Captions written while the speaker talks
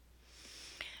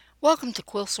Welcome to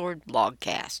Quillsword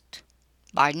Blogcast.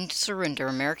 Biden to surrender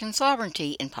American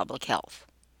sovereignty in public health.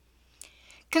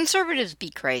 Conservatives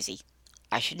be crazy.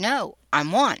 I should know.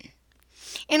 I'm one.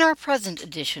 In our present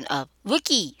edition of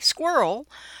Looky Squirrel,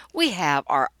 we have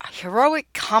our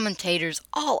heroic commentators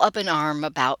all up in arm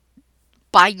about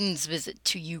Biden's visit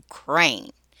to Ukraine.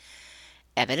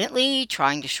 Evidently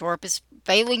trying to shore up his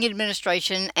failing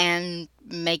administration and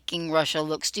making Russia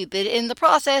look stupid in the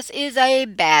process is a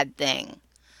bad thing.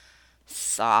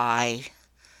 Sigh.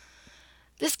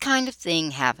 This kind of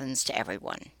thing happens to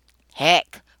everyone.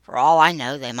 Heck, for all I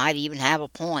know, they might even have a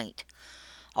point.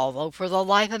 Although for the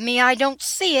life of me, I don't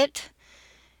see it.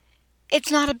 It's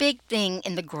not a big thing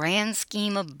in the grand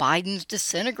scheme of Biden's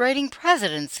disintegrating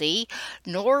presidency,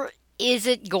 nor is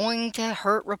it going to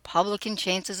hurt Republican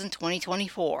chances in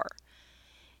 2024.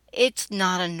 It's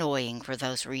not annoying for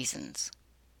those reasons.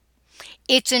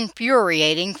 It's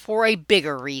infuriating for a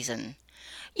bigger reason.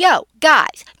 Yo,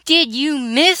 guys, did you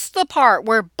miss the part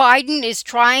where Biden is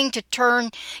trying to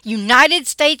turn United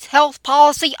States health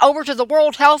policy over to the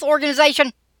World Health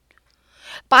Organization?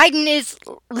 Biden is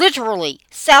literally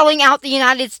selling out the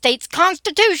United States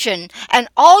Constitution, and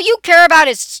all you care about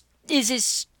is his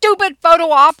stupid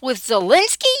photo op with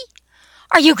Zelensky?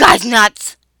 Are you guys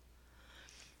nuts?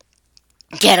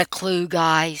 Get a clue,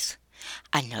 guys.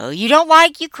 I know you don't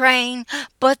like Ukraine,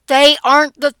 but they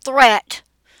aren't the threat.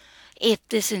 If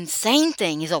this insane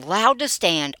thing is allowed to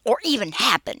stand or even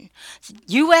happen,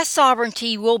 U.S.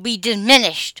 sovereignty will be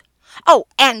diminished. Oh,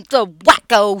 and the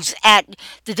wackos at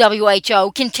the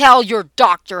WHO can tell your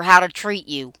doctor how to treat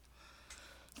you.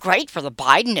 Great for the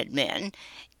Biden admin.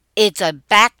 It's a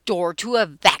backdoor to a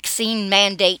vaccine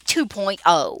mandate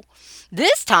 2.0.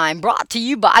 This time brought to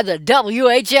you by the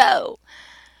WHO.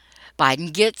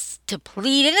 Biden gets to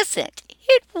plead innocent.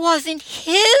 It wasn't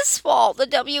his fault the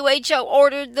WHO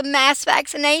ordered the mass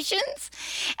vaccinations.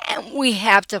 And we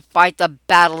have to fight the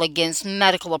battle against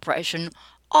medical oppression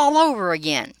all over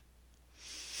again.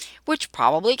 Which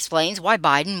probably explains why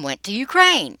Biden went to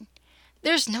Ukraine.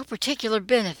 There's no particular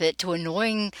benefit to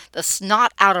annoying the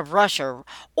snot out of Russia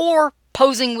or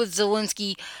posing with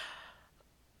Zelensky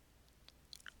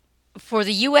for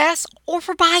the U.S. or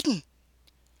for Biden.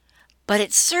 But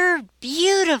it served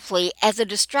beautifully as a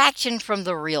distraction from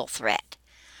the real threat.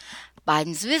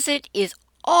 Biden's visit is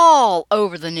all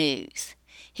over the news.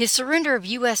 His surrender of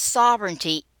U.S.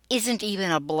 sovereignty isn't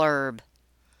even a blurb.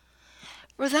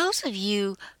 For those of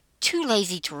you too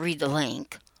lazy to read the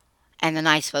link, and the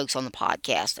nice folks on the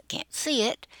podcast that can't see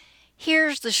it,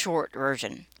 here's the short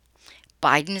version.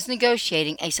 Biden is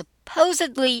negotiating a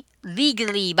supposedly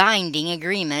legally binding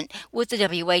agreement with the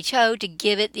WHO to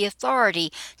give it the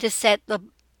authority to set the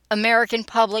American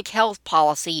public health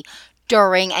policy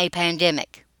during a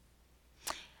pandemic.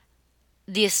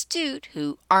 The astute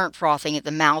who aren't frothing at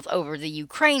the mouth over the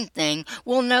Ukraine thing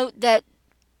will note that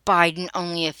Biden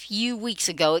only a few weeks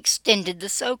ago extended the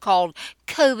so-called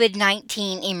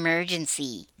COVID-19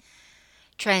 emergency.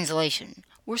 Translation: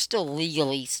 we're still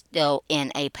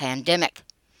in a pandemic.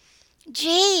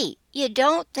 Gee, you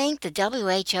don't think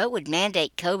the WHO would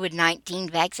mandate COVID-19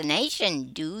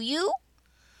 vaccination, do you?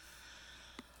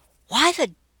 Why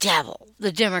the devil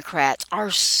the Democrats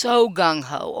are so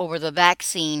gung-ho over the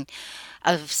vaccine,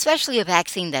 especially a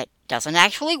vaccine that doesn't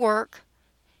actually work,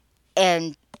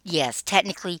 and yes,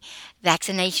 technically,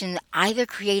 vaccination either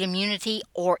create immunity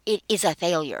or it is a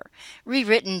failure,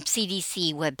 rewritten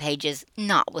CDC web pages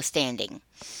notwithstanding.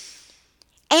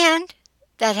 And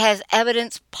that has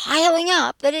evidence piling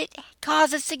up that it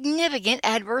causes significant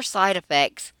adverse side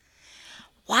effects.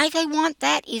 Why they want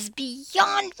that is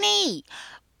beyond me,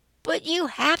 but you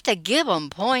have to give them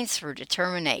points for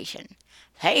determination.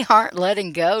 They aren't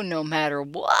letting go no matter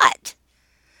what.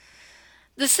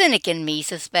 The cynic in me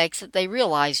suspects that they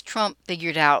realize Trump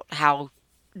figured out how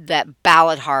that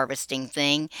ballot harvesting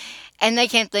thing, and they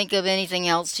can't think of anything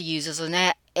else to use as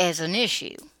an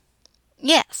issue.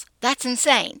 Yes, that's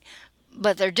insane,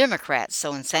 but they're Democrats,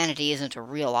 so insanity isn't a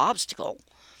real obstacle.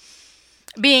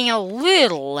 Being a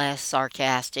little less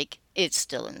sarcastic, it's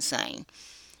still insane.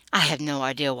 I have no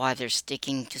idea why they're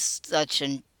sticking to such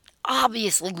an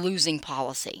obviously losing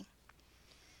policy.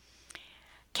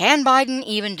 Can Biden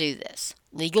even do this?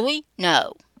 Legally?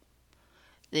 No.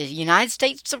 The United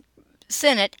States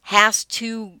Senate has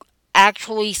to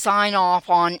actually sign off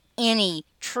on any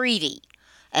treaty,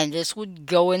 and this would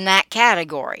go in that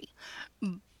category.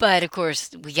 But of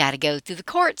course, we got to go through the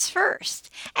courts first,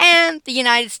 and the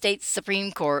United States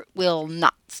Supreme Court will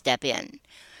not step in.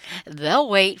 They'll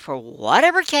wait for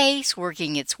whatever case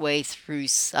working its way through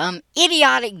some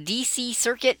idiotic DC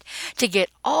circuit to get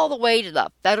all the way to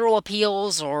the federal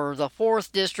appeals or the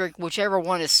 4th district, whichever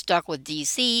one is stuck with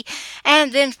DC,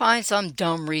 and then find some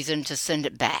dumb reason to send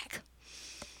it back.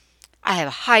 I have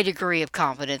a high degree of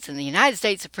confidence in the United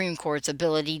States Supreme Court's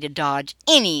ability to dodge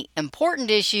any important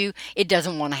issue it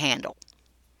doesn't want to handle.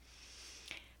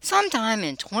 Sometime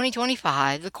in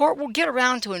 2025, the court will get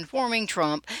around to informing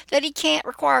Trump that he can't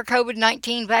require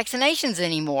COVID-19 vaccinations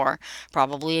anymore,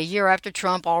 probably a year after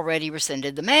Trump already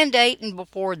rescinded the mandate and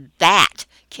before that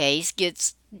case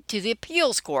gets to the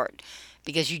appeals court,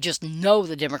 because you just know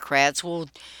the Democrats will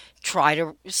try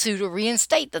to sue to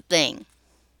reinstate the thing.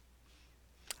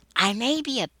 I may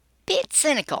be a bit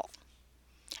cynical.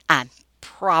 I'm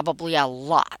probably a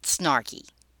lot snarky.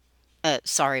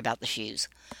 Sorry about the shoes.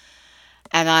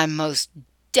 And I'm most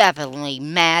definitely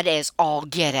mad as all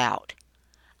get out.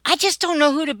 I just don't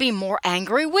know who to be more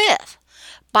angry with.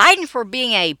 Biden for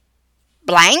being a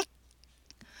blank,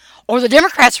 or the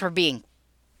Democrats for being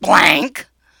blank,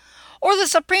 or the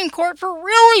Supreme Court for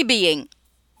really being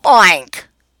blank.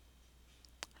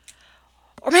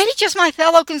 Or maybe just my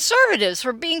fellow conservatives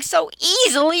for being so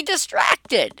easily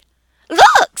distracted.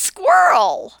 Look,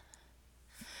 squirrel!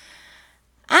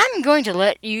 I'm going to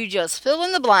let you just fill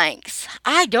in the blanks.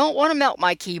 I don't want to melt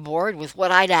my keyboard with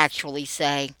what I'd actually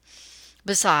say.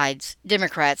 Besides,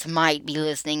 Democrats might be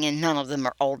listening and none of them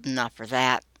are old enough for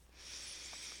that.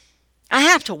 I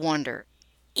have to wonder,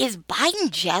 is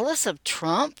Biden jealous of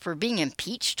Trump for being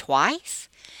impeached twice?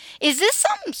 Is this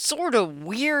some sort of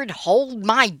weird hold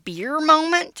my beer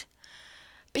moment?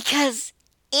 Because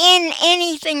in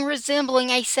anything resembling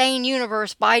a sane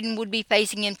universe, Biden would be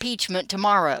facing impeachment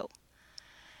tomorrow.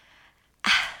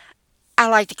 I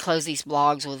like to close these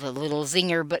blogs with a little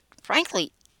zinger, but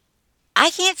frankly, I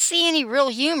can't see any real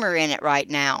humor in it right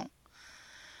now.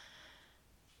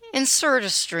 Insert a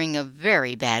string of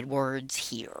very bad words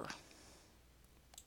here.